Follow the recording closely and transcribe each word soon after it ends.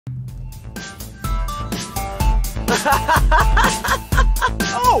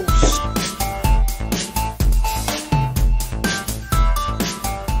Oh,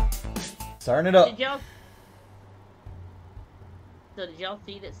 starting it up. Did y'all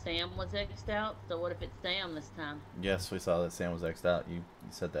see that Sam was X'd out? So what if it's Sam this time? Yes, we saw that Sam was X'd out. You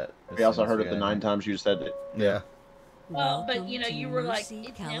said that. We also heard it the 9 times you said it. Yeah. Well, but you know, you were like,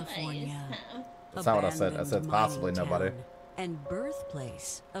 it's California. That's not what I said. I said possibly nobody. And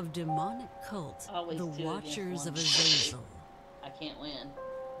birthplace of demonic cult, Always the Watchers of Azazel. I can't win.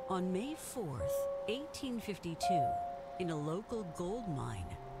 On May 4th, 1852, in a local gold mine,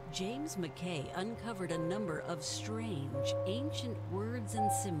 James McKay uncovered a number of strange, ancient words and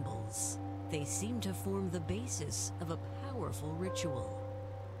symbols. They seem to form the basis of a powerful ritual.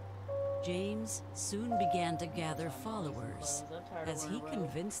 James soon began to gather followers, as he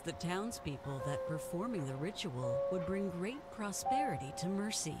convinced the townspeople that performing the ritual would bring great prosperity to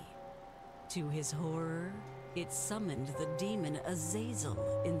Mercy. To his horror, it summoned the demon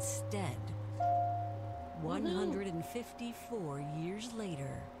Azazel instead. 154 years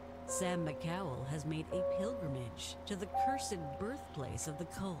later, Sam McCowell has made a pilgrimage to the cursed birthplace of the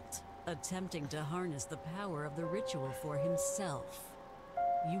cult, attempting to harness the power of the ritual for himself.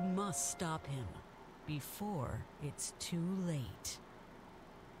 You must stop him before it's too late.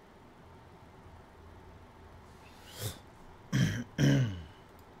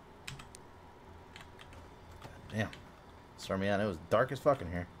 Damn. Start me out. It was dark as fuck in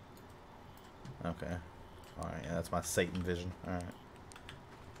here. Okay. Alright, yeah, that's my Satan vision. Alright.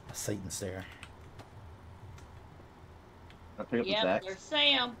 A Satan stare. Yep, there's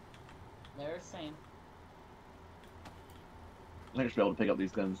Sam. There's Sam. I think I should be able to pick up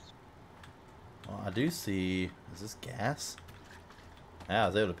these guns. Well, I do see... Is this gas? Yeah, I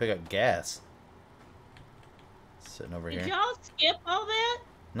was able to pick up gas. Sitting over here. Did y'all skip all that?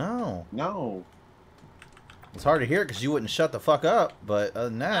 No. No. It's hard to hear because you wouldn't shut the fuck up, but other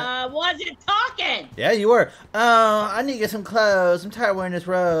than that... I wasn't talking! Yeah, you were. Oh, I need to get some clothes. I'm tired of wearing this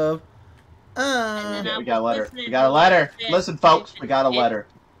robe. Yeah, we got a letter. We got a letter. Listen, folks, we got a letter.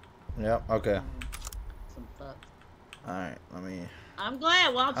 Yep, okay. Some fuck. Alright, let me... I'm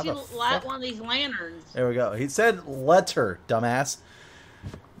glad. Why don't you light one of these lanterns? There we go. He said letter, dumbass.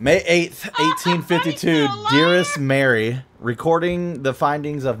 May 8th, 1852. Dearest Mary, recording the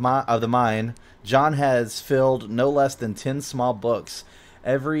findings of the mine, John has filled no less than 10 small books.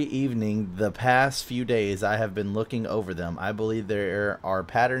 Every evening the past few days I have been looking over them. I believe there are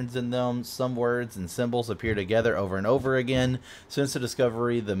patterns in them. Some words and symbols appear together over and over again. Since the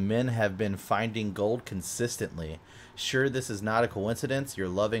discovery, the men have been finding gold consistently. Sure this is not a coincidence. Your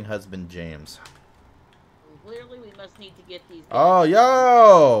loving husband, James. Clearly we must need to get these guys. Oh,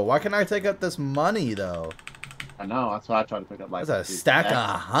 yo! Why can't I take up this money, though? I know, that's why I tried to pick up like... That's a stack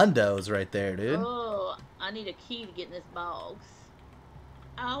of hundos right there, dude. Oh, I need a key to get in this box.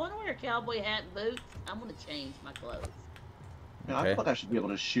 I want to wear a cowboy hat and boots. I'm going to change my clothes. Yeah, Okay. I thought I should be able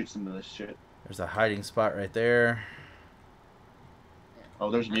to shoot some of this shit. There's a hiding spot right there.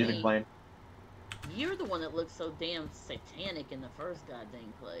 Oh, there's music playing. You're the one that looks so damn satanic in the first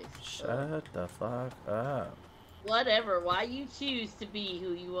goddamn place. Shut the fuck up. Whatever. Why you choose to be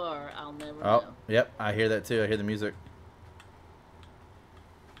who you are, I'll never Oh, know. yep. I hear that too. I hear the music.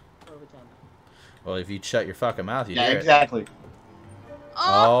 What are we talking about? Well, if you shut your fucking mouth, you Yeah, hear exactly.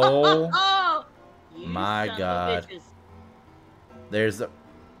 Oh, You my son of God. bitches. There's a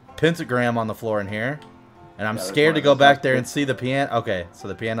pentagram on the floor in here. And I'm Yeah, scared to there's go one. back there and see the piano. Okay, so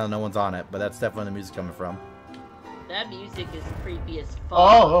the piano, no one's on it. But that's definitely the music coming from. That music is creepy as fuck.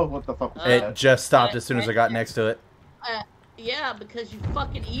 Oh, what the fuck was It that? just stopped as soon as I got next to it. Yeah, because you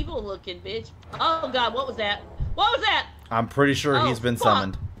fucking evil looking bitch. Oh God, what was that? What was that? I'm pretty sure Oh, he's been fuck.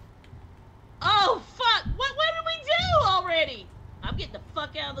 summoned. Oh fuck! What did we do already? I'm getting the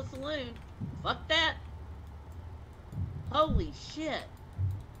fuck out of the saloon. Fuck that. Holy shit.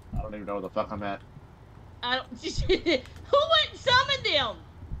 I don't even know where the fuck I'm at. I don't. Who went and summoned him?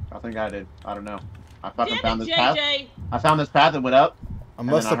 I think I did. I don't know. I fucking Damn found it, this path. JJ. I found this path and went up. I and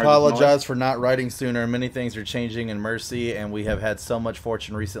must then I heard this apologize for not writing sooner. Many things are changing in Mercy, and we have had so much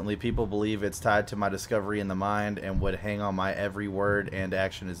fortune recently. People believe it's tied to my discovery in the mind and would hang on my every word and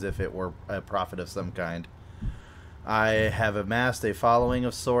action as if it were a prophet of some kind. I have amassed a following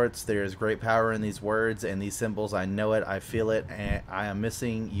of sorts. There is great power in these words and these symbols. I know it. I feel it. And I am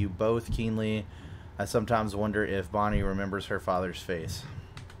missing you both keenly. I sometimes wonder if Bonnie remembers her father's face.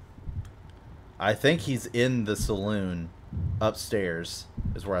 I think he's in the saloon upstairs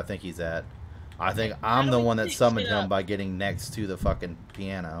is where I think he's at. I think I'm the one that summoned him by getting next to the fucking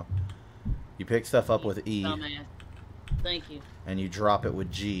piano. You pick stuff up with E. Dumbass. Thank you. And you drop it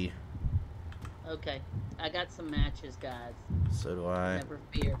with G. Okay. I got some matches, guys. So do I. Never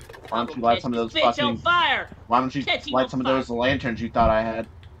fear. Why don't you light some of those bitch fucking... on fire! Why don't you light some of those lanterns you thought I had?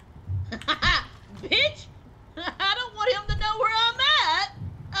 Bitch! I don't want him to know where I'm at!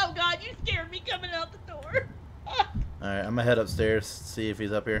 Oh god, you scared me coming out the door. Alright, I'm gonna head upstairs, see if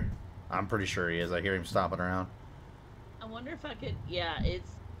he's up here. I'm pretty sure he is. I hear him stomping around. I wonder if I could... Yeah,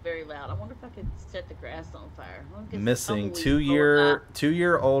 it's very loud. I wonder if I could set the grass on fire. Missing.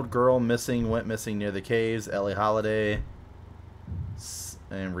 2-year-old girl went missing near the caves. Ellie Holiday.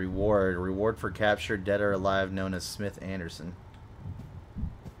 And reward for captured dead or alive, known as Smith Anderson.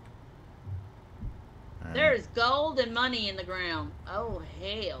 Right. There's gold and money in the ground. Oh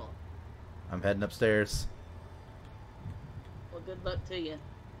hell. I'm heading upstairs. Well, good luck to you.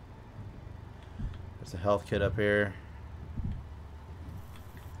 There's a health kit up here.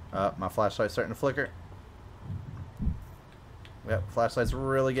 My flashlight's starting to flicker. Yep, flashlight's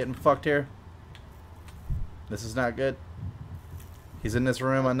really getting fucked here. This is not good. He's in this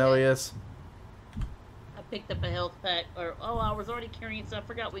room, I know he is. I picked up a health pack, oh, I was already carrying, so I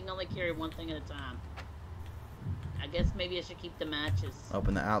forgot we can only carry one thing at a time. I guess maybe I should keep the matches.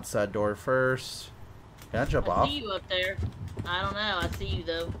 Open the outside door first. Can I jump off? I see you up there. I don't know, I see you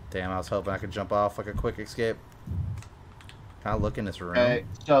though. Damn, I was hoping I could jump off like a quick escape. Can I look in this room? Okay,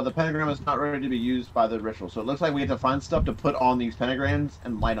 so the pentagram is not ready to be used by the ritual, so it looks like we have to find stuff to put on these pentagrams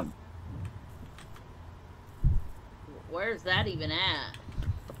and light them. Where's that even at?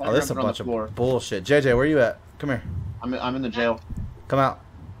 Oh, this is a bunch of bullshit. JJ, where you at? Come here. I'm in the jail. Come out.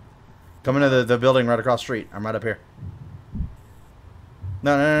 Come into the building right across the street. I'm right up here.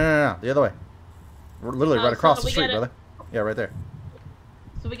 No. The other way. We're literally right across the street, brother. Yeah, right there.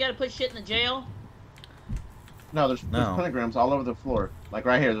 So we gotta put shit in the jail? No, there's pentagrams all over the floor. Like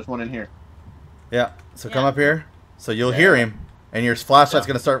right here, there's one in here. Yeah, so come up here. So you'll hear him, and your flashlight's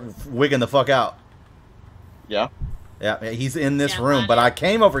going to start wigging the fuck out. Yeah? Yeah, he's in this room, but I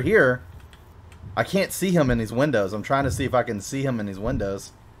came over here. I can't see him in these windows. I'm trying to see if I can see him in these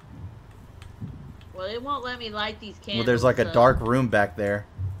windows. Well, it won't let me light these candles. Well, there's like a dark room back there.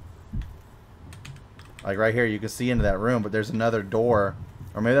 Like right here, you can see into that room, but there's another door.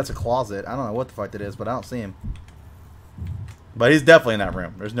 Or maybe that's a closet. I don't know what the fuck that is, but I don't see him. But he's definitely in that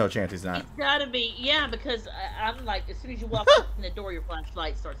room. There's no chance he's not. He's gotta be, yeah, because I'm like, as soon as you walk in the door, your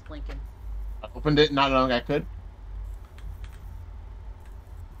flashlight starts blinking. I opened it, not knowing I could.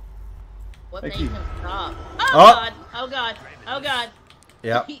 What made him stop? Oh god! Oh god! Oh god!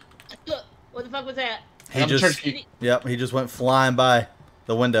 Yep. What the fuck was that? He just went flying by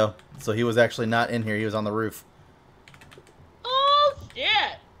the window. So he was actually not in here. He was on the roof. Oh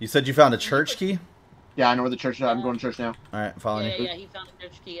shit! You said you found a church key? Yeah, I know where the church is. I'm going to church now. Alright, following you. Yeah, he found a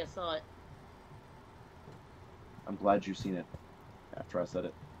church key. I saw it. I'm glad you've seen it. After I said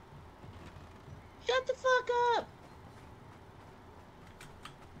it. Shut the fuck up!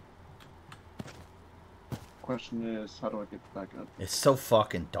 Question is, how do I get back up? It's so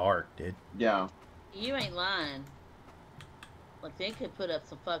fucking dark, dude. Yeah. You ain't lying. Like, they could put up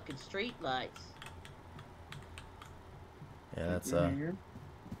some fucking street lights. Yeah, that's,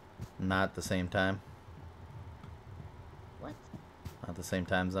 not the same time. What? Not the same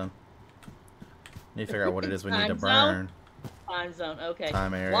time zone. Need to figure out what it is we need to Time burn. Time zone, okay.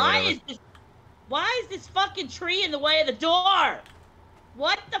 Time area. Why is this fucking tree in the way of the door?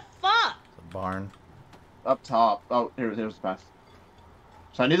 What the fuck? It's a barn. Up top. Oh, here's the path.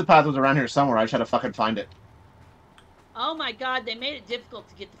 So I knew the path was around here somewhere. I just had to fucking find it. Oh my god, they made it difficult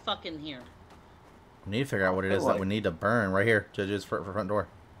to get the fuck in here. We need to figure out what it is that we need to burn. Right here. Judge's front door.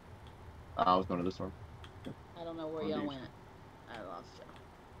 I was going to this one. I don't know where y'all went. I lost y'all.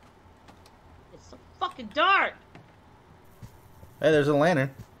 It's so fucking dark! Hey, there's a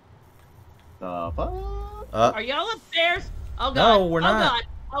lantern. Are y'all upstairs? Oh god. No, we're not.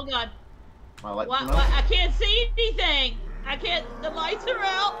 Oh god. My light I can't see anything. I can't. The lights are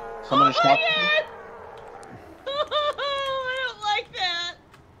out. Someone oh my god! I don't like that.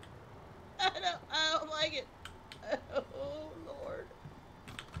 I don't like it. Oh lord.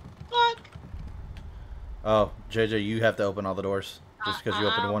 Fuck. Oh, JJ, you have to open all the doors. Just because you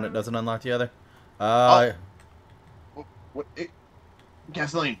opened one, it doesn't unlock the other. What?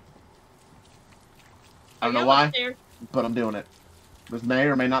 Gasoline. I don't know why, but I'm doing it. This may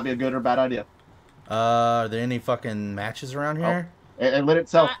or may not be a good or bad idea. Are there any fucking matches around here? Oh, it lit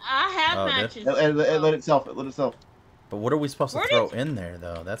itself. I have matches. It lit itself. It lit itself. But what are we supposed to throw in there,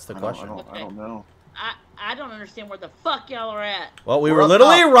 though? That's the question. I don't know. I don't understand where the fuck y'all are at. Well, we were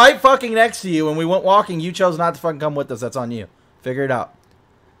literally right fucking next to you, and we went walking. You chose not to fucking come with us. That's on you. Figure it out.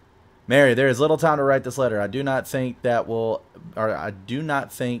 Mary, there is little time to write this letter. I do not think that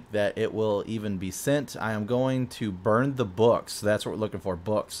it will even be sent. I am going to burn the books. That's what we're looking for,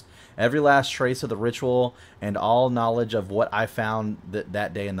 books. Every last trace of the ritual and all knowledge of what I found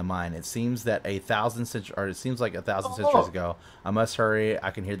that day in the mine. It seems like 1,000 centuries ago. I must hurry.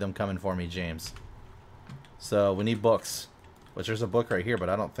 I can hear them coming for me, James. So we need books. Which there's a book right here, but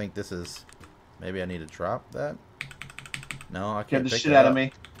I don't think this is. Maybe I need to drop that. No, I can't. Get the shit out of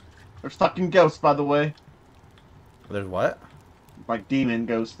me. There's fucking ghosts, by the way. There's what? Like demon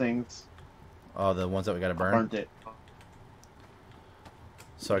ghost things. Oh, the ones that we gotta burn? Burnt it.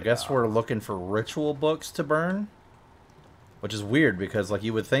 So I guess we're looking for ritual books to burn? Which is weird, because like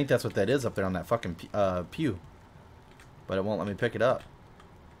you would think that's what that is up there on that fucking pew. But it won't let me pick it up.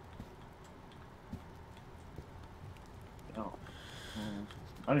 Oh.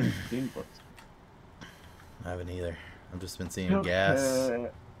 I didn't even see books. I haven't either. I've just been seeing gas.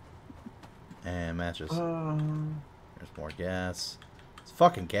 And matches. There's more gas. It's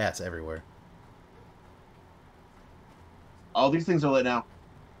fucking gas everywhere. All these things are lit now.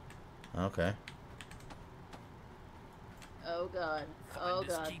 Okay. Oh god. Oh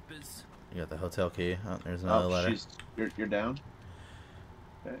god. You got the hotel key. Oh, there's another letter. You're down.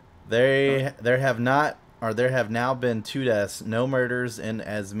 Okay. There have now been 2 deaths, no murders in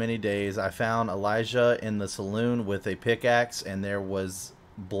as many days. I found Elijah in the saloon with a pickaxe, and there was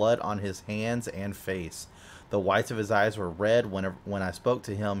blood on his hands and face. The whites of his eyes were red. When I spoke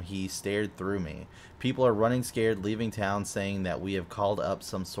to him, he stared through me. People are running scared, leaving town, saying that we have called up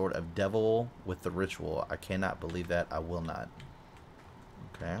some sort of devil with the ritual. I cannot believe that. I will not.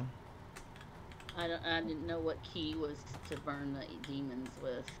 Okay. I didn't know what key was to burn the demons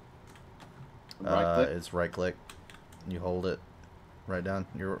with. Right click. It's right click. You hold it right down.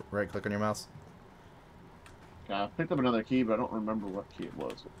 Your right click on your mouse. I picked up another key, but I don't remember what key it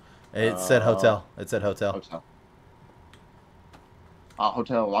was. It said hotel. It said hotel. Hotel.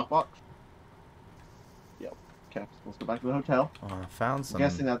 Hotel lockbox? Yep. Okay, let's go back to the hotel. I found some. I'm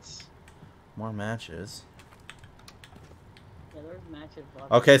guessing that's more matches. Yeah, there's matches.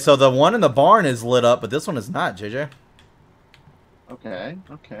 Okay, so the one in the barn is lit up, but this one is not, JJ. Okay,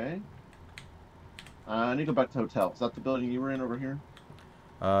 okay. I need to go back to the hotel. Is that the building you were in over here?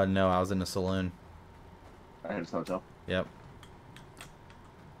 No, I was in the saloon. I heard it's the hotel. Yep.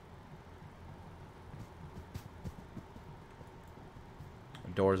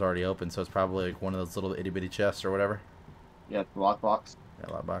 The door's already open, so it's probably like one of those little itty bitty chests or whatever. Yeah, the lockbox. Yeah,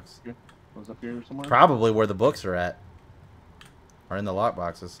 lockbox. It was up here somewhere. Probably where the books are at. Or in the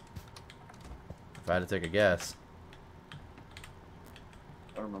lockboxes. If I had to take a guess.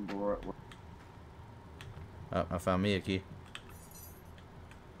 I don't remember where it was. Oh, I found me a key.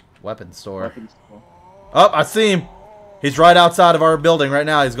 Weapons store. Weapons store. Oh, I see him. He's right outside of our building right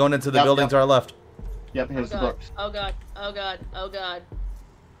now. He's going into the building to our left. Yep, here's the book. Oh god. Oh god. Oh god.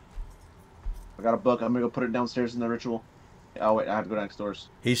 I got a book. I'm gonna go put it downstairs in the ritual. Oh wait, I have to go next doors.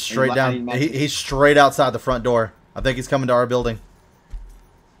 He's straight down. He's straight outside the front door. I think he's coming to our building.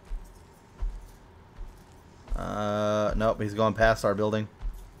 Nope, he's going past our building.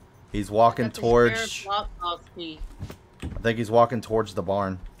 He's walking towards. I think he's walking towards the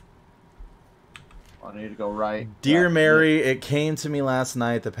barn. I need to go right. Dear Mary, it came to me last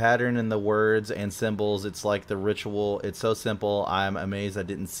night. The pattern in the words and symbols. It's like the ritual. It's so simple. I'm amazed I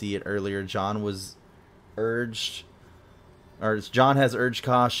didn't see it earlier. John has urged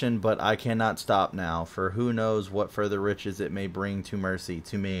caution, but I cannot stop now. For who knows what further riches it may bring to Mercy,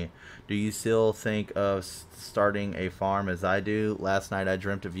 to me. Do you still think of starting a farm as I do? Last night I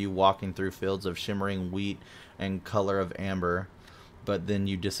dreamt of you walking through fields of shimmering wheat and color of amber. But then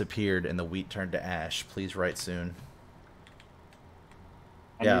you disappeared and the wheat turned to ash. Please write soon.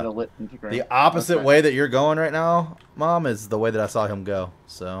 Yeah. The opposite way that you're going right now, Mom, is the way that I saw him go.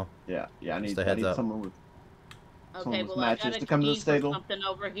 So yeah, I need Okay, someone with well, I got to come to the stable. Something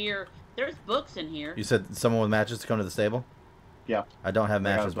over here. There's books in here. You said someone with matches to come to the stable? Yeah. I don't have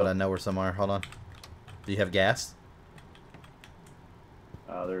matches, but I know where some are. Hold on. Do you have gas?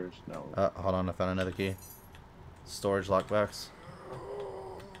 There's no. Hold on. I found another key. Storage lockbox.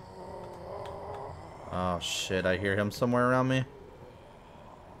 Oh shit! I hear him somewhere around me.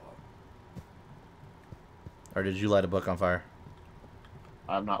 Or did you light a book on fire?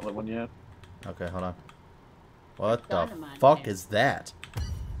 I've not lit one yet. Okay, hold on. What the fuck is that?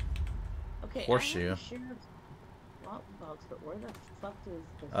 Okay, horseshoe. Lockbox, but where the fuck is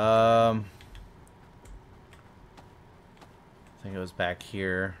this? I think it was back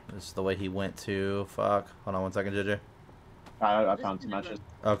here. This is the way he went to. Fuck. Hold on one second, JJ. I found some matches.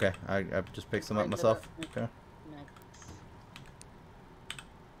 Okay, I just picked some up myself. Okay.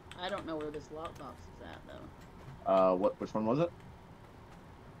 I don't know where this lockbox is at though. Which one was it?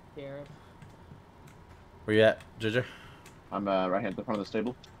 Sheriff. Where you at, Ginger? I'm right here at the front of the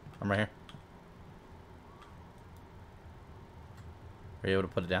stable. I'm right here. Are you able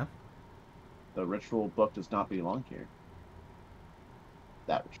to put it down? The ritual book does not belong here.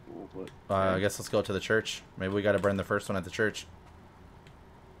 That ritual book. I guess let's go to the church. Maybe we got to burn the first one at the church.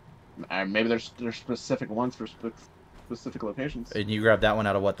 Maybe there's specific ones for specific locations. And you grab that one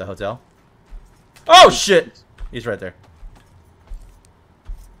out of what, the hotel? Oh shit! He's right there.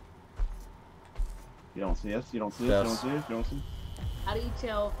 You don't see us? You don't see us? Yes. You don't see us? You don't see us? How do you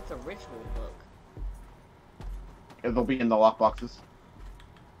tell if it's a ritual book? They'll be in the lockboxes.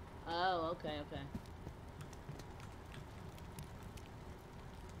 Oh, okay, okay.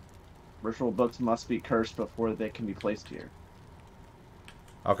 Ritual books must be cursed before they can be placed here.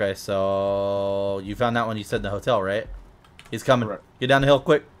 Okay, so you found that one you said in the hotel, right? He's coming. Correct. Get down the hill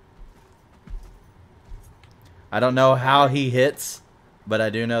quick. I don't know how he hits, but I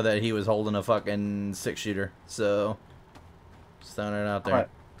do know that he was holding a fucking 6-shooter. So, just throwing it out there. Alright.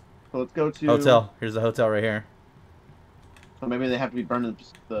 So let's go to... Hotel. Here's the hotel right here. So maybe they have to be burned in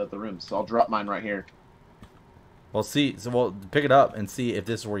the rooms. So I'll drop mine right here. We'll see. So we'll pick it up and see if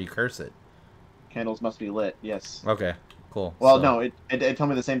this is where you curse it. Candles must be lit. Yes. Okay, cool. Well, So- no, it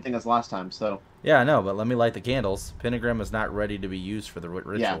told me the same thing as last time, so... Yeah, I know, but let me light the candles. Pentagram is not ready to be used for the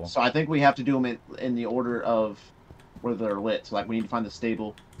ritual. Yeah, so I think we have to do them in the order of where they're lit. So, like, we need to find the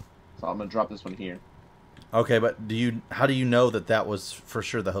stable. So I'm going to drop this one here. Okay, but how do you know that that was for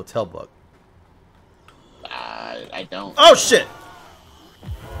sure the hotel book? I don't. Oh shit!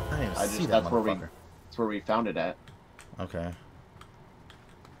 I didn't even see that that's motherfucker. where we found it at. Okay.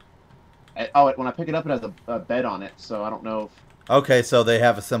 When I pick it up, it has a bed on it, so I don't know if... Okay, so they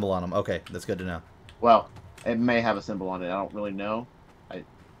have a symbol on them. Okay, that's good to know. Well, it may have a symbol on it. I don't really know. It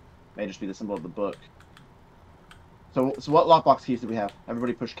may just be the symbol of the book. So what lockbox keys do we have?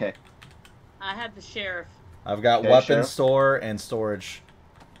 Everybody push K. I have the sheriff. I've got Okay, weapon Sheriff. store and storage.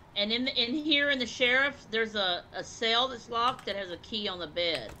 And in here in the sheriff, there's a cell that's locked that has a key on the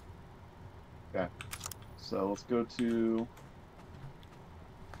bed. Okay. So let's go to...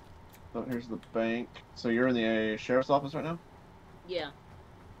 Oh, here's the bank. So you're in the sheriff's office right now? Yeah.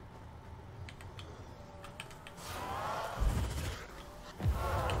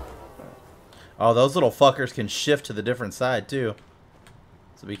 Oh, those little fuckers can shift to the different side too.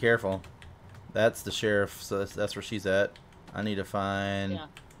 So be careful. That's the sheriff, so that's where she's at. I need to find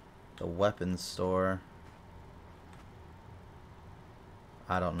the weapons store.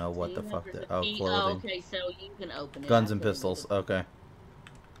 I don't know what the fuck that. Oh, clothing. Oh, okay, so you can open it. Guns I and couldn't pistols. open Okay.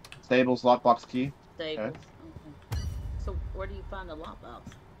 Stables, lockbox key. Stables. Okay. Okay. So where do you find the lockbox?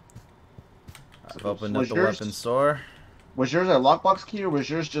 I've opened up Was the yours- weapons store. Was yours a lockbox key, or was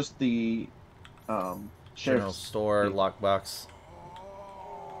yours just the General sheriff's store key? lockbox.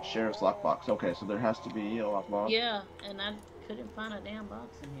 Sheriff's lockbox? Okay, so there has to be a lockbox. Yeah, and I couldn't find a damn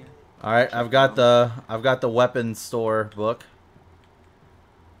box in here. All right, I've got the weapons store book.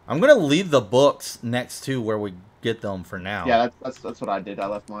 I'm gonna leave the books next to where we get them for now. Yeah, that's what I did. I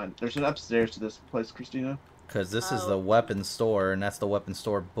left mine. There's an upstairs to this place, Christina. Because this is Oh. the weapons store, and that's the weapons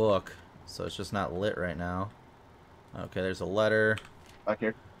store book. So it's just not lit right now. Okay, there's a letter. Back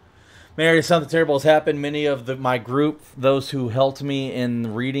here. Mary, something terrible has happened. Many of my group, those who helped me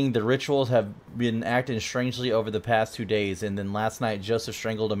in reading the rituals, have been acting strangely over the past 2 days. And then last night, Joseph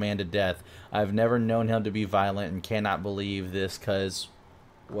strangled a man to death. I've never known him to be violent and cannot believe this cannot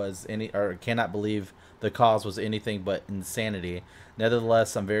believe the cause was anything but insanity.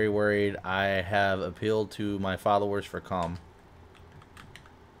 Nevertheless, I'm very worried. I have appealed to my followers for calm.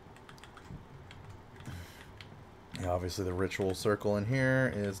 Obviously, the ritual circle in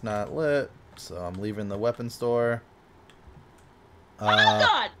here is not lit, so I'm leaving the weapon store. Oh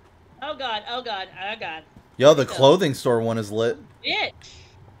god! Oh god! Oh god! Oh god! Yo, the clothing store one is lit. Bitch!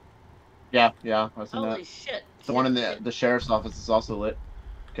 Yeah, I've seen Holy that. shit! The one in the sheriff's office is also lit.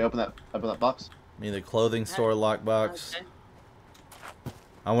 Okay, open that box. Need the clothing store lockbox. Okay.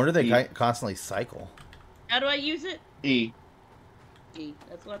 I wonder they E. constantly cycle. How do I use it? E. E.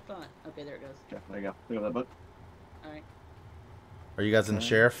 That's what I thought. Okay, there it goes. Okay, there you go. Pick up that book. All right. Are you guys in the Okay.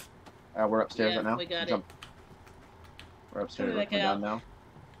 sheriff? We're upstairs Yeah, right now. we got Jump. We're upstairs. Coming We're back coming down out. now.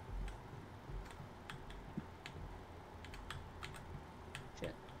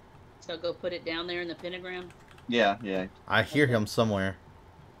 Shit. So go put it down there in the pentagram. Yeah. I hear him somewhere.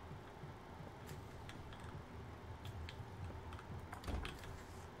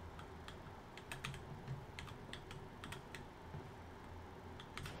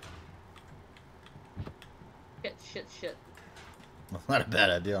 Shit. Not a bad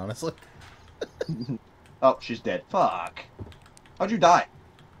idea, honestly. Oh, she's dead. Fuck. How'd you die?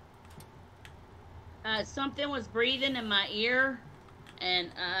 Something was breathing in my ear, and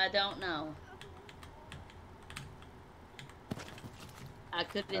I don't know. I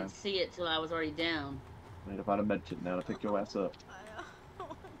couldn't see it till I was already down. I need to find a med kit now to pick your ass up.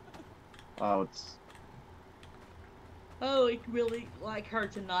 Oh, it's... Oh, it really like her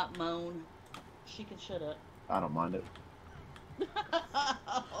to not moan. She can shut up. I don't mind it.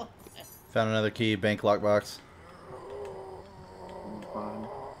 Found another key, bank lockbox. Fine.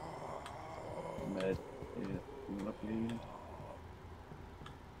 Med. Yeah.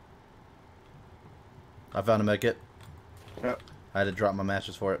 I found a med kit. Yep. I had to drop my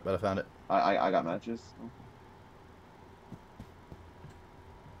matches for it, but I found it. I got matches.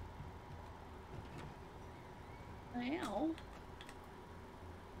 Ow.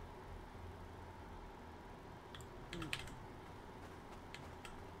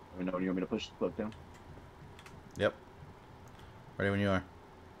 Let me know when you want me to push the book down. Yep. Ready when you are.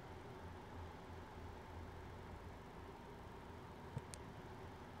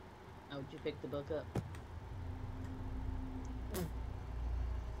 Oh, did you pick the book up?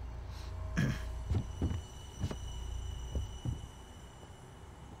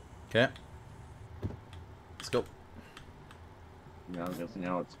 Okay. Let's go. Yeah, I'm guessing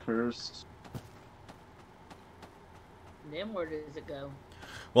now it's cursed. Then where does it go?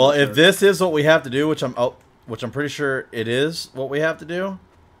 Well, if this is what we have to do, which I'm pretty sure it is what we have to do,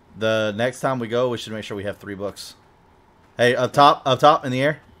 the next time we go, we should make sure we have 3 books. Hey, up top, in the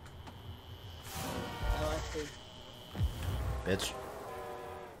air. Oh, I see. Bitch.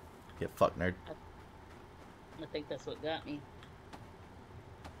 Get fucked, nerd. I think that's what got me.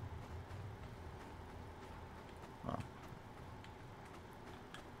 Oh.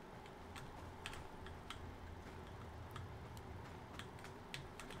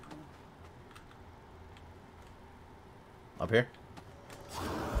 Up here?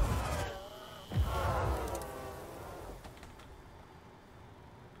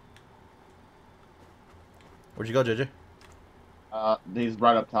 Where'd you go, JJ? He's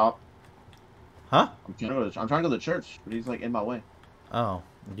right up top. Huh? I'm trying to go to the church, but he's like in my way. Oh,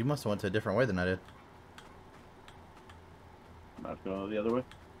 you must have went to a different way than I did. I'm about to go the other way.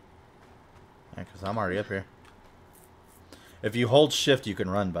 Yeah, because I'm already up here. If you hold shift, you can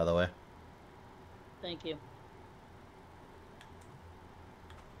run, by the way. Thank you.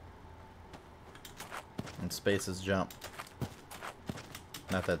 And space is jump.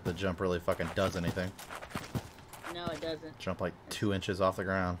 Not that the jump really fucking does anything. No, it doesn't. Jump like 2 inches off the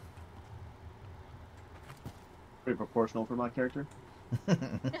ground. Pretty proportional for my character.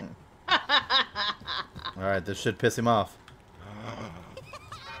 Alright, this should piss him off.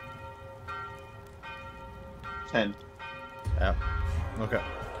 10. Yeah. Okay.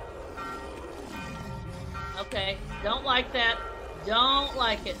 Okay, don't like that. Don't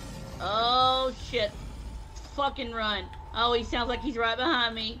like it. Oh, shit. Fucking run. Oh, he sounds like he's right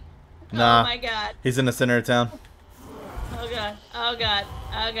behind me. Nah. Oh, my God. He's in the center of town. Oh, God. Oh, God.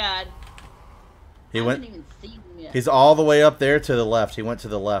 Oh, God. He I went. haven't even seen him yet. He's all the way up there to the left. He went to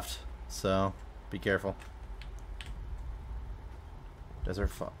the left. So, be careful. Desert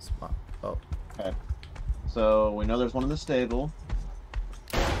spot. Oh. Okay. So we know there's one in the stable.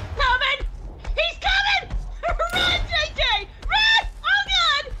 Coming! He's coming! Run, JJ! Run! Oh,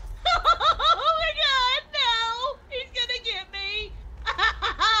 God! Oh, my God! No! He's gonna get me!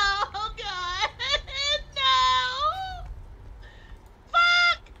 Oh, God! No!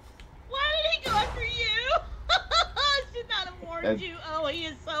 Fuck! Why did he go after you? I should not have warned you. Oh, he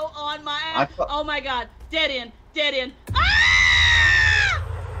is so on my ass. Oh, my God. Dead end. Dead end. Ah!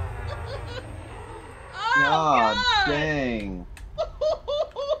 Oh, God God! dang.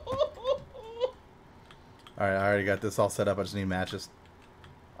 Alright, I already got this all set up. I just need matches.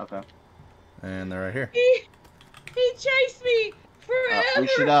 Okay. And they're right here. He chased me forever.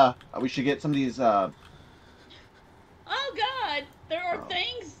 We should get some of these Oh God, there are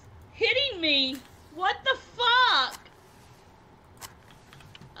things hitting me. What the fuck?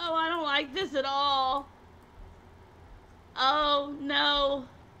 Oh, I don't like this at all. Oh no.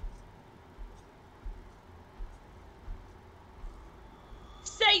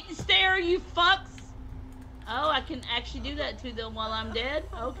 Satan stare, you fucks. Oh, I can actually do that to them while I'm dead?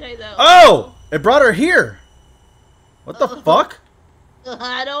 Okay, though. Oh! It brought her here! What the fuck?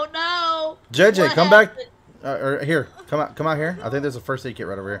 I don't know. JJ, What come happened? back. Or here. Come out here. I think there's a first aid kit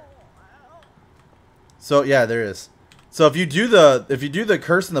right over here. So, yeah, there is. So, if you do the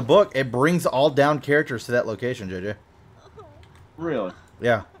curse in the book, it brings all down characters to that location, JJ. Really?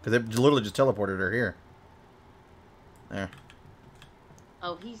 Yeah, because it literally just teleported her here. There.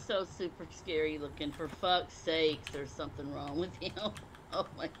 Oh, he's so super scary looking. For fuck's sakes, there's something wrong with him. Oh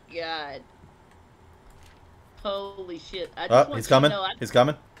my god. Holy shit. I just Oh, want he's you to coming. know He's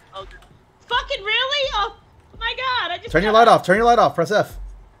coming. Oh, fucking really? Oh my god. I just Turn your got light up. off. Turn your light off. Press F.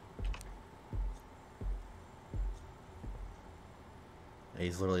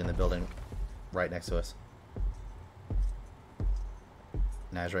 He's literally in the building right next to us.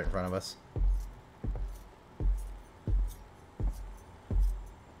 Now he's right in front of us.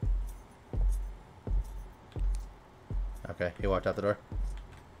 Okay, he walked out the door.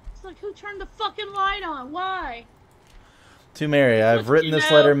 It's like, who turned the fucking light on? Why? To Mary, I've What written you this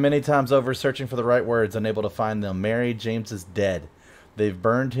know? letter many times over, searching for the right words, unable to find them. Mary, James is dead. They've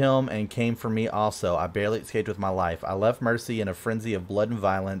burned him and came for me also. I barely escaped with my life. I left Mercy in a frenzy of blood and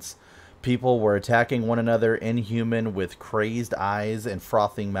violence. People were attacking one another, inhuman, with crazed eyes and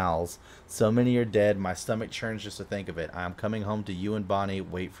frothing mouths. So many are dead. My stomach churns just to think of it. I am coming home to you and Bonnie.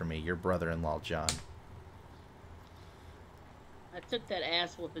 Wait for me. Your brother-in-law, John. I took that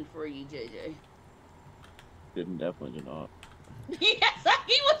ass whooping for you, JJ. Definitely did not. Yes,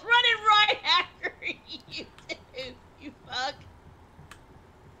 he was running right after you, dude. You fuck.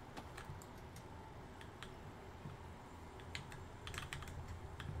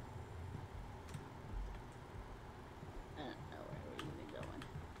 I don't know where we're even going.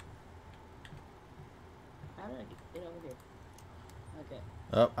 How did I get over here? Okay.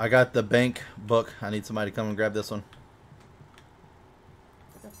 Oh, I got the bank book. I need somebody to come and grab this one.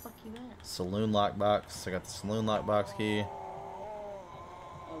 Where the fuck you at? Saloon lockbox. I got the saloon lockbox key.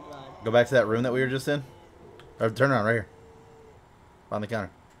 Oh god. Go back to that room that we were just in. Or turn around right here. On the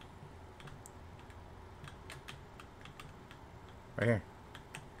counter. Right here.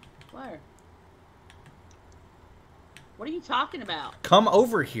 Where? What are you talking about? Come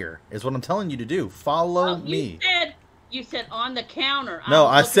over here is what I'm telling you to do. Follow Oh, me. You said on the counter. No,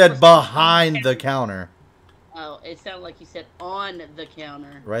 was I looking said for behind something the on counter. Oh, it sounded like you said on the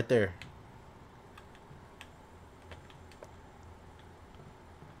counter. Right there.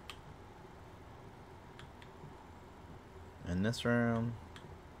 In this room.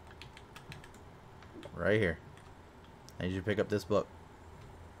 Right here. I need you to pick up this book.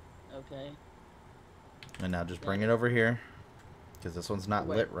 Okay. And now just bring it over here. Because this one's not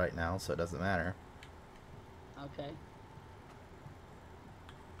Wait. lit right now, so it doesn't matter. Okay.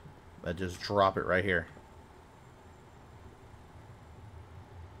 But just drop it right here.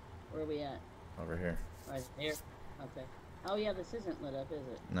 Where are we at? Over here. Right there. Okay. Oh yeah, this isn't lit up, is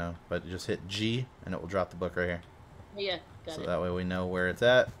it? No, but just hit G and it will drop the book right here. Yeah, got So it. that way we know where it's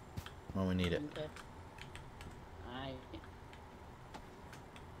at when we need it. Okay. Alright.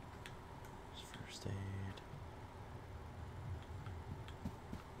 First aid.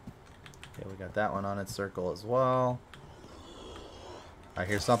 Okay, we got that one on its circle as well. I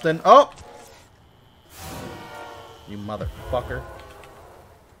hear something. Oh! You motherfucker.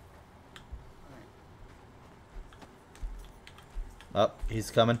 Oh, he's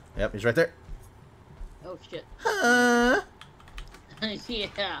coming. Yep, he's right there. Oh shit. Huh?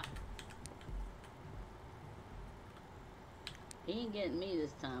 Yeah. He ain't getting me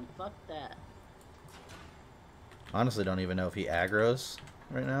this time. Fuck that. Honestly, don't even know if he aggroes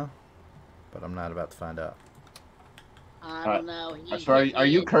right now. But I'm not about to find out. I don't know. He So are hit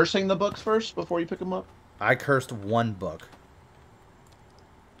you me. cursing the books first before you pick them up? I cursed one book.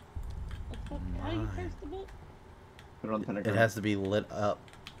 How do you curse the book? Put it on the pentagram. It has to be lit up.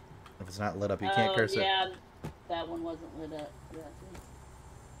 If it's not lit up, you can't curse it. Yeah, that one wasn't lit up. Yeah.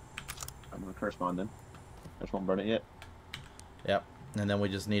 I'm gonna curse mine then. I just won't burn it yet. Yep. And then we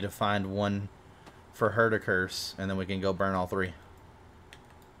just need to find one for her to curse, and then we can go burn all three.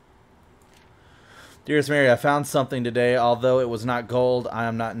 Dearest Mary, I found something today. Although it was not gold, I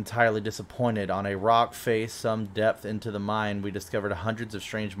am not entirely disappointed. On a rock face, some depth into the mine, we discovered hundreds of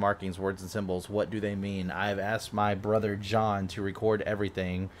strange markings, words, and symbols. What do they mean? I have asked my brother John to record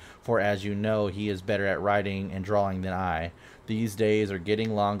everything, for as you know, he is better at writing and drawing than I. These days are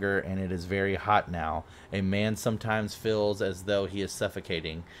getting longer, and it is very hot now. A man sometimes feels as though he is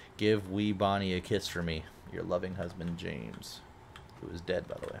suffocating. Give wee Bonnie a kiss for me. Your loving husband, James, who is dead,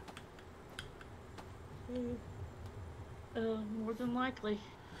 by the way. More than likely.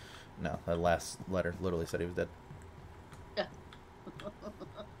 No, that last letter literally said he was dead. Yeah.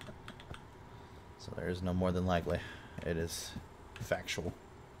 So there is no more than likely. It is factual.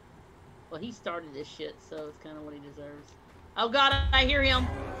 Well, he started this shit, so it's kind of what he deserves. Oh god, I hear him.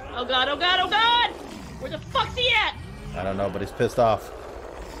 Oh god, oh god, oh god! Where the fuck's he at? I don't know, but he's pissed off.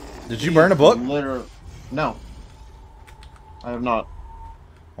 Did you burn a book? Literally. No. I have not.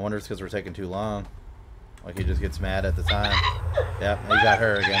 I wonder if it's because we're taking too long. Like he just gets mad at the time. Yeah, he got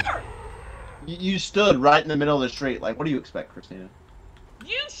her again. You stood right in the middle of the street. Like, what do you expect, Christina?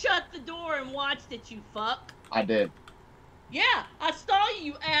 You shut the door and watched it, you fuck. I did. Yeah, I saw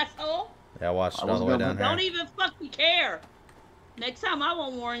you, asshole. Yeah, I watched it I all the way wasn't down Don't here. even fucking care. Next time I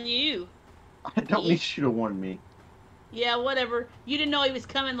won't warn you. I don't need you to warn me. Yeah, whatever. You didn't know he was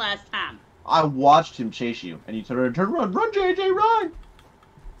coming last time. I watched him chase you, and you turn around, run, JJ, run!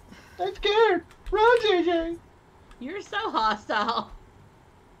 I'm scared. Run, JJ. You're so hostile.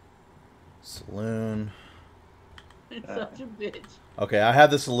 Saloon. It's such a bitch. Okay, I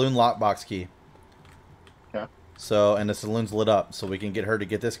have the saloon lockbox key. Okay. So, and the saloon's lit up, so we can get her to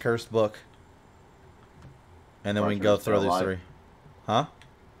get this cursed book. And then we can go through these three. Huh?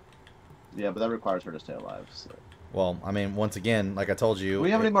 Yeah, but that requires her to stay alive. So. Well, I mean, once again, like I told you. Do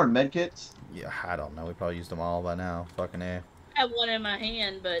we have any more med kits? Yeah, I don't know. We probably used them all by now. Fucking A. I have one in my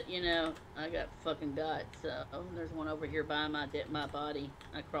hand, but you know, I got fucking guts. So there's one over here by my body.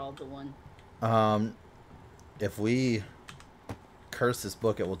 I crawled to one. If we curse this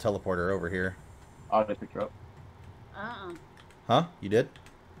book, it will teleport her over here. Oh, they picked her up. Huh? You did?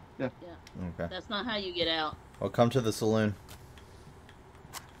 Yeah. Yeah. Okay. That's not how you get out. Well, come to the saloon.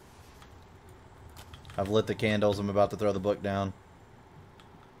 I've lit the candles. I'm about to throw the book down.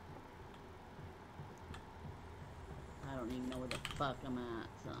 I don't even know where the fuck I'm at,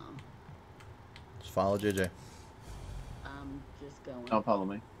 so Just follow JJ. I'm just going. Don't follow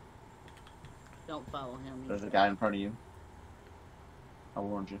me. Don't follow him. There's a guy in front of you. I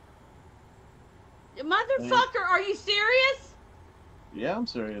warned you. Motherfucker, are you serious? Yeah, I'm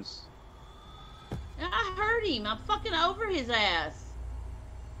serious. I heard him. I'm fucking over his ass.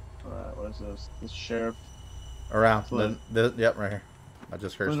 Alright, what is this? This sheriff. Around. Saloon. Yep, right here. I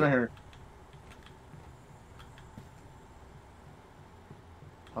just cursed Who's it. right here?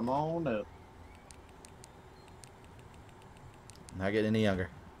 Come on up. Not getting any younger.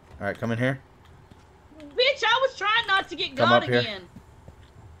 Alright, come in here. Bitch, I was trying not to get Come God up here. again.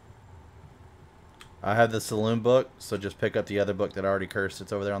 I have the saloon book, so just pick up the other book that I already cursed.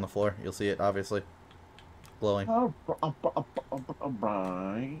 It's over there on the floor. You'll see it, obviously. Glowing. Right.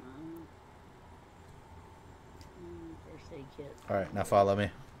 First aid kit. Alright, now follow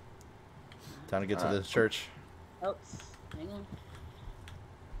me. Time to get to the church. Oops. Hang on.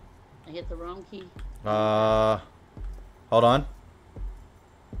 I hit the wrong key. Hold on.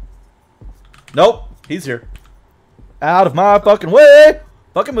 Nope, he's here. Out of my fucking way!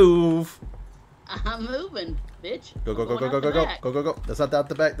 Fucking move. I'm moving, bitch. Go, go, I'm go, go, going go, out go, the go, back. go, go, go. That's not out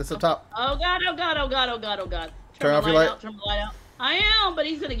the back, that's the top. Oh god, oh god, oh god, oh god, oh god, oh god. Turn my off your light. out, turn my light out. I am, but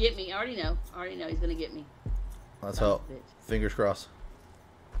he's gonna get me. I already know. I already know he's gonna get me. Let's Son of hope. a bitch. Fingers crossed.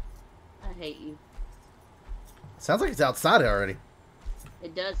 I hate you. Sounds like it's outside already.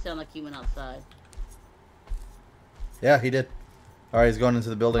 It does sound like you went outside. Yeah, he did. Alright, he's going into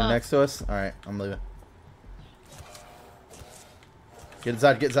the building Fuck. next to us. Alright, I'm leaving. Get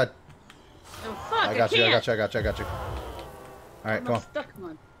inside, get inside. Oh fuck, I got you, I can't. got you, I got you, I got you. Alright, come on. Stuck on.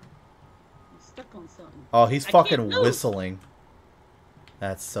 I'm stuck on something. Oh, he's I can't fucking move. whistling.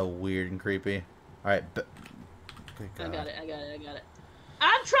 That's so weird and creepy. Alright, good I God. got it, I got it, I got it.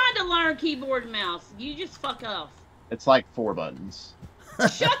 I'm trying to learn keyboard and mouse. You just fuck off. It's like 4 buttons.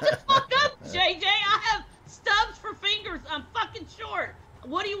 Shut the fuck up, JJ. I have stubs for fingers. I'm fucking short.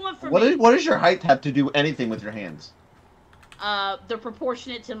 What do you want from me? What does your height have to do anything with your hands? They're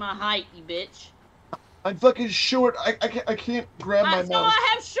proportionate to my height, you bitch. I'm fucking short. I can't grab my So mouse.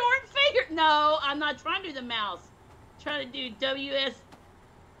 I have short fingers. No, I'm not trying to do the mouse. I'm trying to do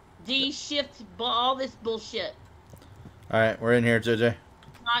WSD shift all this bullshit. Alright, we're in here, JJ.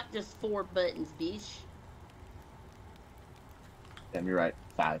 Not just 4 buttons, bitch. Damn, you're right.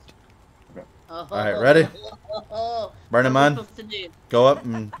 5. Okay. Oh, Alright, ready? Burn in What am I mine. supposed to do? Go up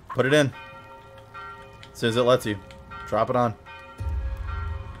and put it in. As soon as it lets you. Drop it on.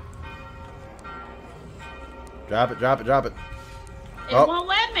 Drop it, drop it, drop it. It Oh, won't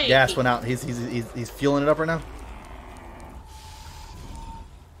let me. Gas went out. He's fueling it up right now.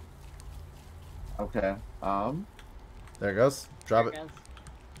 Okay. There it goes. Drop There it. goes.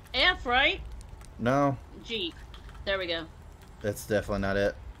 F, right? No, G. There we go. that's definitely not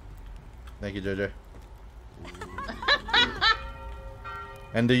it. Thank you, JJ.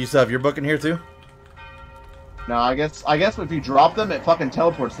 And do you still have your book in here too? No, I guess if you drop them, it fucking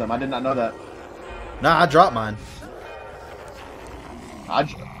teleports them. I did not know that. Nah, I dropped mine.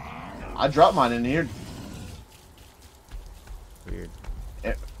 I dropped mine in here. Weird.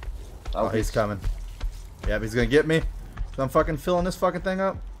 Oh, Oh, he's coming. Yep, he's gonna get me. So I'm fucking filling this fucking thing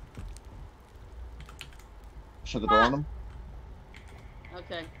up. Shut the door on him.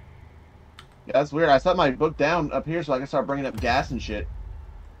 Okay. Yeah, that's weird. I set my book down up here so I can start bringing up gas and shit.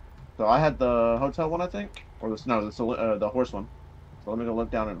 So I had the hotel one, I think, or the horse one. So let me go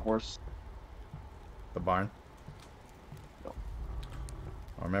look down at horse. The barn. No.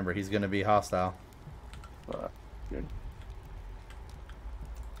 Remember, he's gonna be hostile. Good.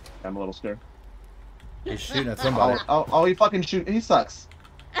 I'm a little scared. He's shooting at somebody. Oh, he fucking shoot. He sucks.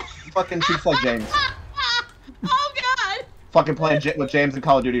 He fucking shoots like James. Oh God! Fucking playing with James in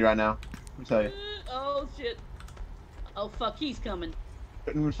Call of Duty right now. Let me tell you. Oh shit! Oh fuck, he's coming.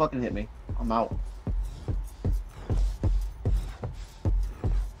 Couldn't even fucking hit me. I'm out.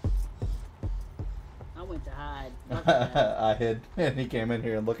 I went to hide. I hid, and he came in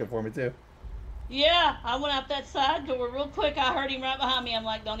here and looking for me too. Yeah, I went out that side door real quick. I heard him right behind me. I'm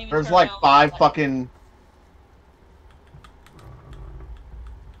like, don't even. There's turn like around. 5 fucking.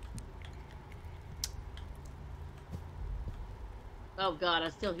 Oh God, I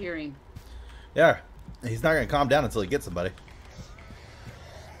still hear him. Yeah, he's not gonna calm down until he gets somebody.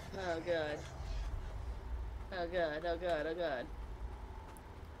 Oh God. Oh God. Oh God. Oh God.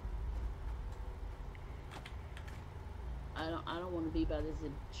 I don't want to be by this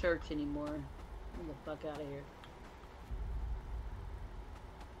church anymore. Get the fuck out of here.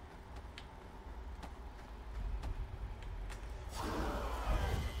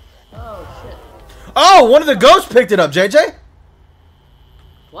 Oh shit. Oh, one of the ghosts picked it up, JJ.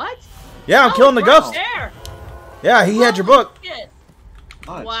 What? Yeah, I'm killing the it's right ghost. there. Yeah, he had your book. Shit.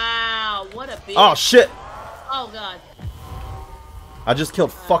 Nice. Wow, what a bitch. Oh shit! Oh God. I just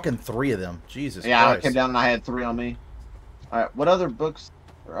killed fucking 3 of them. Jesus Yeah, I Christ. came down and I had 3 on me. Alright, what other books?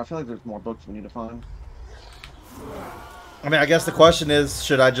 I feel like there's more books we need to find. I mean, I guess the question is,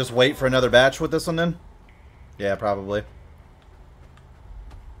 should I just wait for another batch with this one then? Yeah, probably.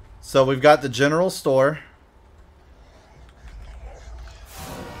 So we've got the general store.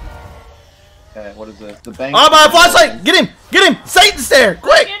 Okay, what is this? The bank. Oh, my flashlight! Get him! Get him! Satan's there!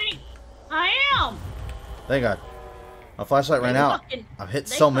 Quick! I am. Thank God. My flashlight ran out. I've hit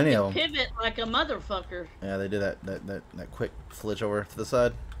so many of them. Pivot like a motherfucker. Yeah, they did that quick flitch over to the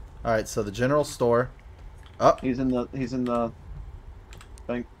side. All right, so the general store. Oh, He's in the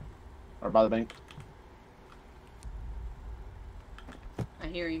bank, or by the bank. I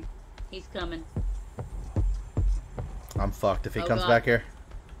hear him. He's coming. I'm fucked if he Oh, comes God. back here.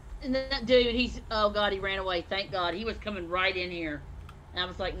 And that dude, oh God, he ran away. Thank God. He was coming right in here. And I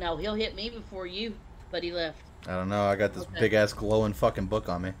was like, no, he'll hit me before you. But he left. I don't know. I got this big ass glowing fucking book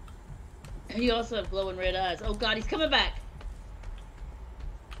on me. He also has glowing red eyes. Oh God, he's coming back.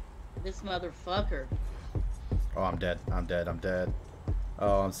 This motherfucker. Oh, I'm dead. I'm dead. I'm dead.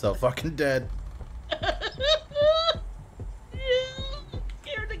 Oh, I'm so fucking dead.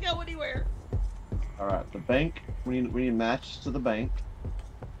 Scared to go anywhere. All right, the bank. We need matches to the bank.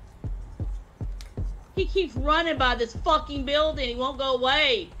 He keeps running by this fucking building. He won't go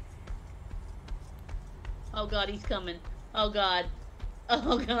away. Oh God, he's coming. Oh God.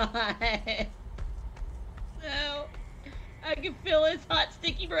 Oh God. No. I can feel his hot,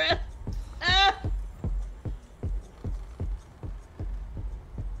 sticky breath. Ah.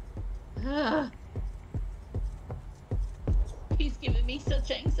 Ah. He's giving me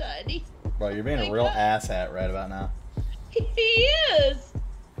such anxiety. Bro, you're being a real asshat right about now. He is.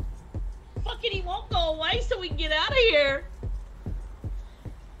 Fucking, he won't go away so we can get out of here.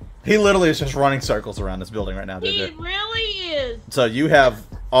 He literally is just running circles around this building right now, He JJ. really is. So you have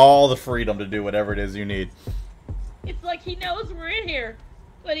all the freedom to do whatever it is you need. It's like he knows we're in here,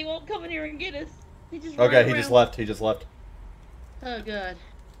 but he won't come in here and get us. He just Okay, runs he around. just left. He just left. Oh God.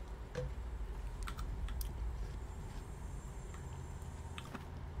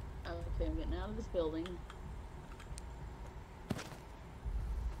 Okay, I'm getting out of this building.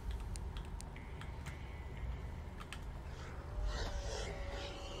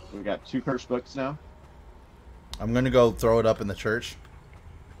 We got 2 curse books now. I'm gonna go throw it up in the church.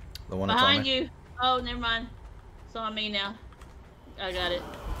 The one that's on Behind me. you. Oh, never mind. It's on me now. I got it.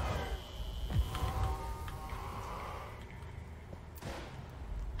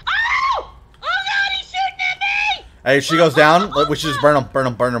 Oh! Oh God, he's shooting at me! Hey, if she goes down, we should just burn him. Burn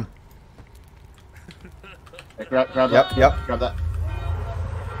him. Burn him. Hey, grab that. Yep. Grab that.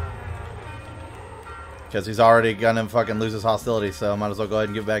 Because he's already gonna fucking lose his hostility, so I might as well go ahead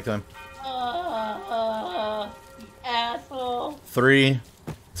and give it back to him. You asshole. 3,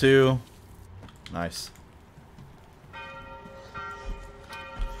 2, nice.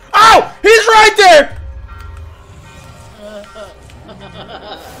 Oh! He's right there!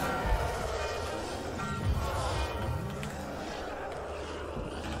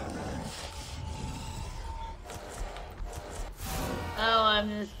 Oh, I'm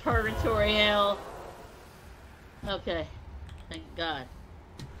in this purgatory hell. Okay. Thank God.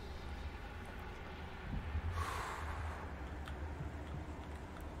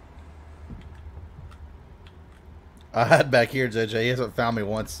 I hide back here, JJ. He hasn't found me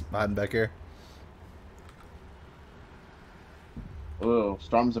once hiding back here. Ooh,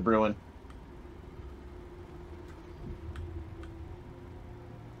 storms are brewing.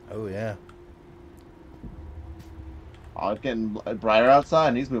 Oh, yeah. Oh, it's getting brighter outside,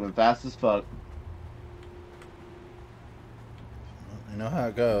 and he's moving fast as fuck. You know how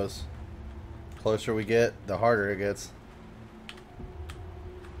it goes. Closer we get, the harder it gets.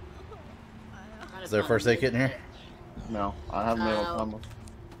 Is there a first aid kit in here? No, I haven't been able to find one.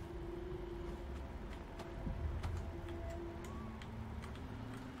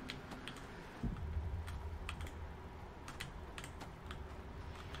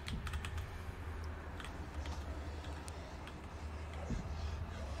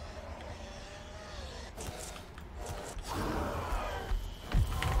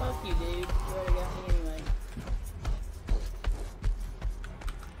 Fuck you, dude. You already got me anyway.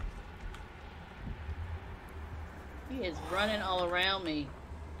 He is running all around me.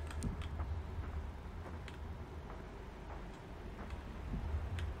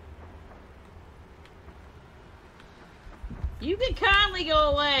 You can kindly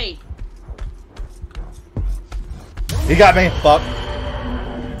go away. He got me. Fuck.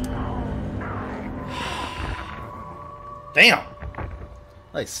 Damn.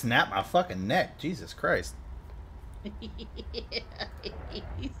 Like, snap my fucking neck. Jesus Christ. I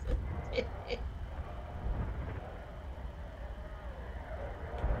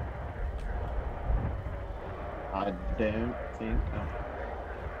don't think.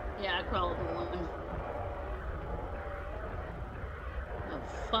 Yeah, I crawled for one. Oh,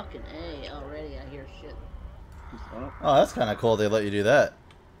 fucking A already. I hear shit. Oh, that's kind of cool they let you do that.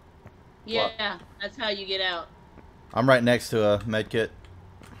 Yeah, that's how you get out. I'm right next to a med kit.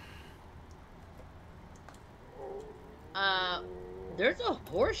 There's a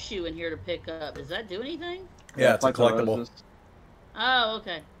horseshoe in here to pick up. Does that do anything? Yeah, it's a like the collectible. roses. Oh,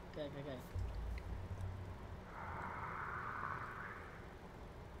 okay. Okay.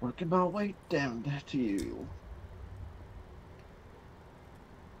 Working my way down to you.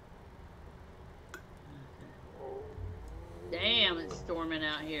 Damn, it's storming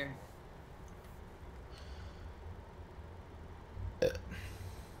out here.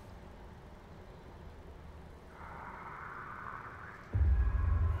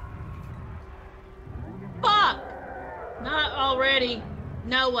 Fuck! Not already.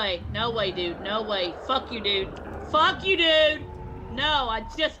 No way, dude. No way. Fuck you, dude. Fuck you, dude! No, I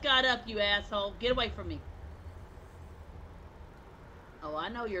just got up, you asshole. Get away from me. Oh, I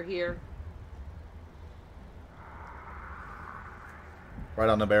know you're here. Right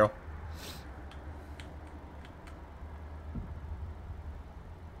on the barrel.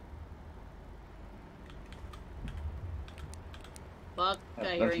 Fuck, I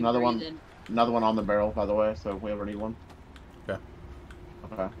hear There's him another one. breathing. Another one on the barrel, by the way, so if we ever need one. Okay.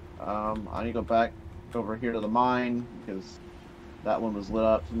 Okay. I need to go back over here to the mine, because that one was lit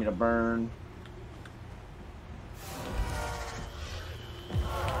up for me to burn.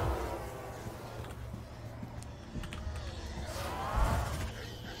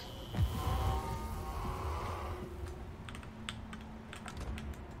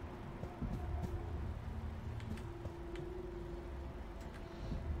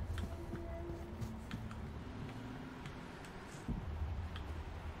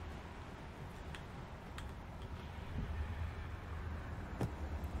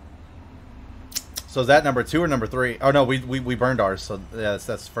 So is that number 2 or number 3? Oh no, we burned ours. So yeah, that's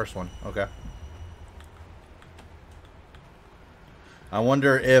the first one. Okay. I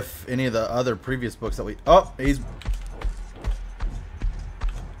wonder if any of the other previous books that we. Oh, He's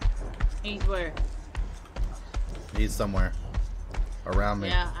where? he's somewhere around me.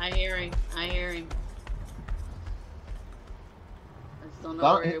 Yeah, I hear him. I just don't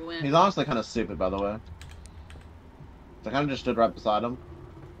know where he went. He's honestly kind of stupid, by the way. So I kind of just stood right beside him.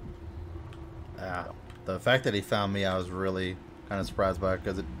 Yeah. The fact that he found me, I was really kind of surprised by,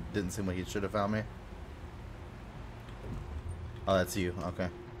 because it didn't seem like he should have found me. Oh, that's you. Okay.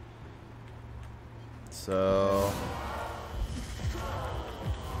 So.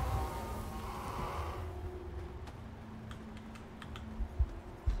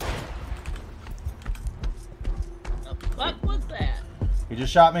 The fuck was that? You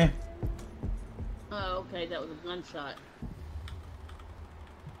just shot me? Oh, okay, that was a gunshot.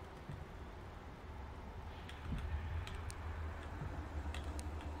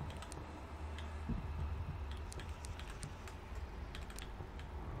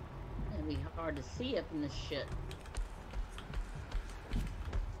 hard to see up in this shit.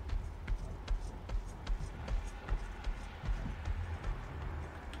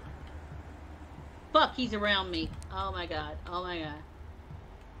 Fuck, he's around me. Oh my god. Oh my god.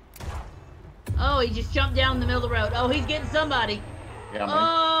 Oh, he just jumped down in the middle of the road. Oh, he's getting somebody. Yeah, man.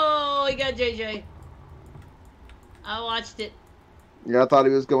 Oh, he got JJ. I watched it. Yeah, I thought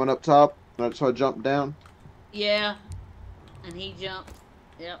he was going up top. That's why I jumped down. Yeah. And he jumped.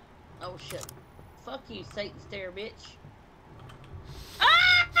 Yep. Oh shit. Fuck you, Satan stare, bitch.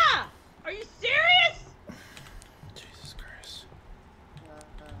 Ah! Are you serious? Jesus Christ.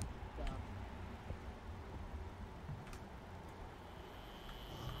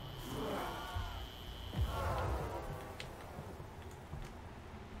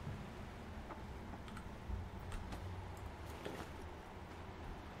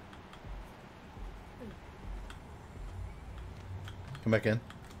 Come back in.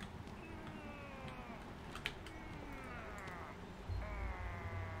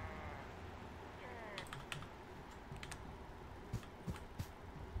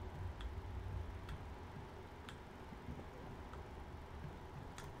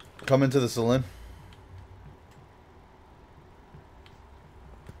 Come into the saloon.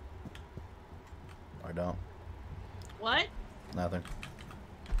 Or don't. What? Nothing.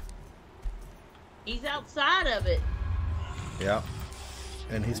 He's outside of it. Yeah.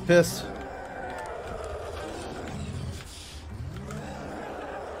 And he's pissed.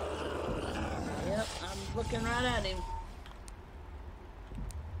 Yep, I'm looking right at him.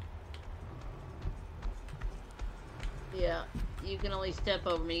 Yeah, you can only step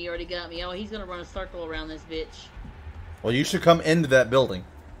over me. You already got me. Oh, he's gonna run a circle around this bitch. Well, you should come into that building.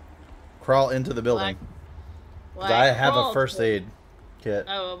 Crawl into the building. Well, 'Cause I have a first aid kit.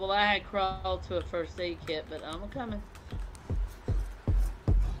 Oh, well, I had crawled to a first aid kit, but I'm coming.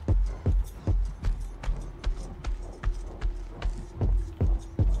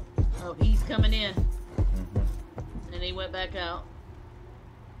 Oh, he's coming in. And then he went back out.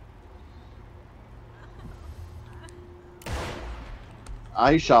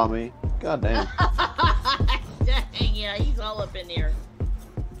 He shot me. God damn. Dang, yeah, he's all up in here.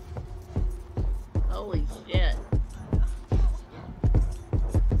 Holy shit.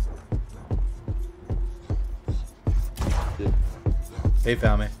 He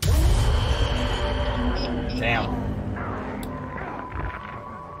found me. Damn.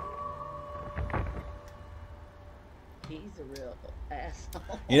 He's a real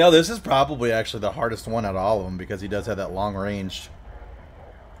asshole. You know, this is probably actually the hardest one out of all of them because he does have that long range.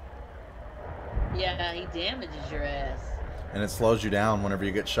 Yeah, he damages your ass. And it slows you down whenever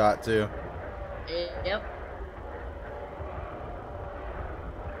you get shot, too. Yep.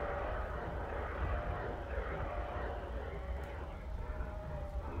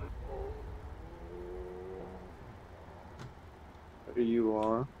 There you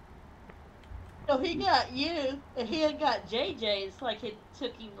are. So he got you, and he had got JJ. It's like it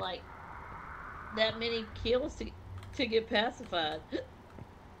took him like that many kills to get pacified.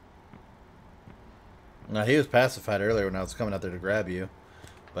 Now, he was pacified earlier when I was coming out there to grab you.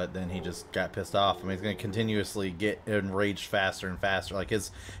 But then he just got pissed off. I mean, he's going to continuously get enraged faster and faster. Like,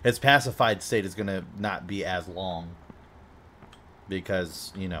 his pacified state is going to not be as long.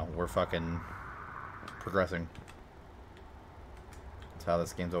 Because, you know, we're fucking progressing. That's how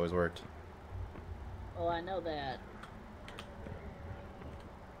this game's always worked. Oh, I know that.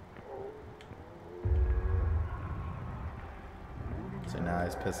 So now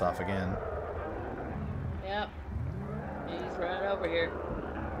he's pissed off again. Yep. He's right over here.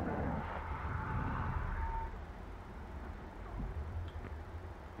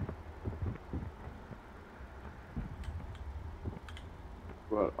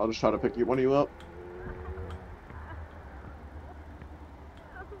 Well, I'll just try to pick one of you up.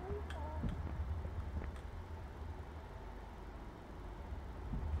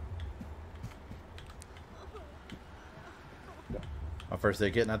 My first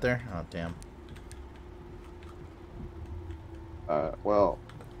aid kit not there? Oh, damn. Well,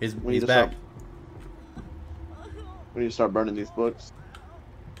 He's we need to back. We need to start burning these books.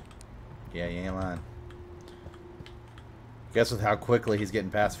 Yeah, you ain't lying. Guess with how quickly he's getting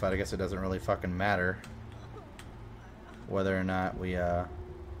pacified, I guess it doesn't really fucking matter whether or not we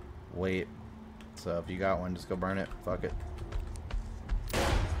wait. So if you got one, just go burn it. Fuck it.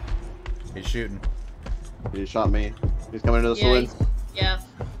 He's shooting. He shot me. He's coming into the saloon. Yeah.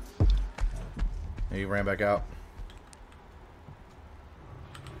 He ran back out.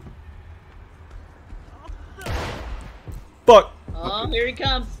 Fuck! Oh, here he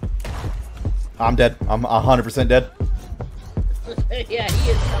comes. I'm dead. I'm 100% dead. Yeah,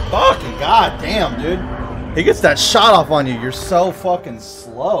 he is coming. Fucking goddamn, dude. He gets that shot off on you. You're so fucking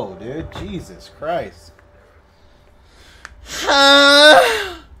slow, dude. Jesus Christ. Fuck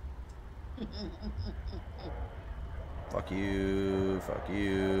you. Fuck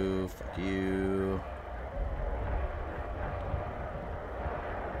you. Fuck you.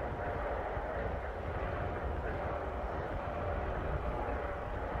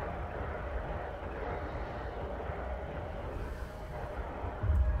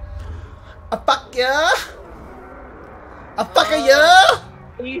 I fuck ya! I fuck ya!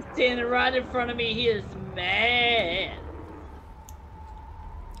 He's standing right in front of me. He is mad.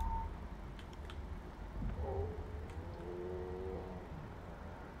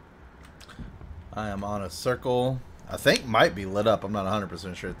 I am on a circle. I think might be lit up. I'm not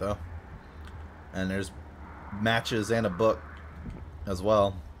 100% sure though. And there's matches and a book as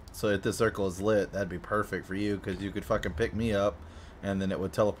well. So if this circle is lit, that'd be perfect for you because you could fucking pick me up and then it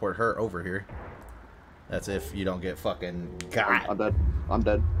would teleport her over here. That's if you don't get fucking got. I'm dead. I'm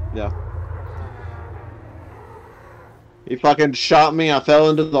dead. Yeah. He fucking shot me. I fell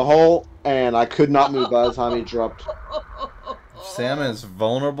into the hole and I could not move by the time he dropped. Sam is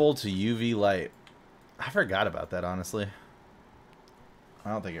vulnerable to UV light. I forgot about that, honestly. I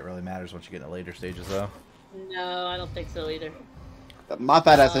don't think it really matters once you get in the later stages, though. No, I don't think so either. My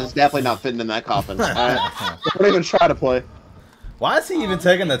fat ass is definitely not fitting in that coffin. Don't even try to play. Why is he even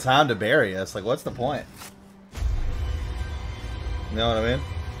taking the time to bury us? Like, what's the point? You know what I mean?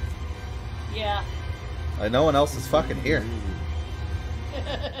 Yeah. Like, no one else is fucking here.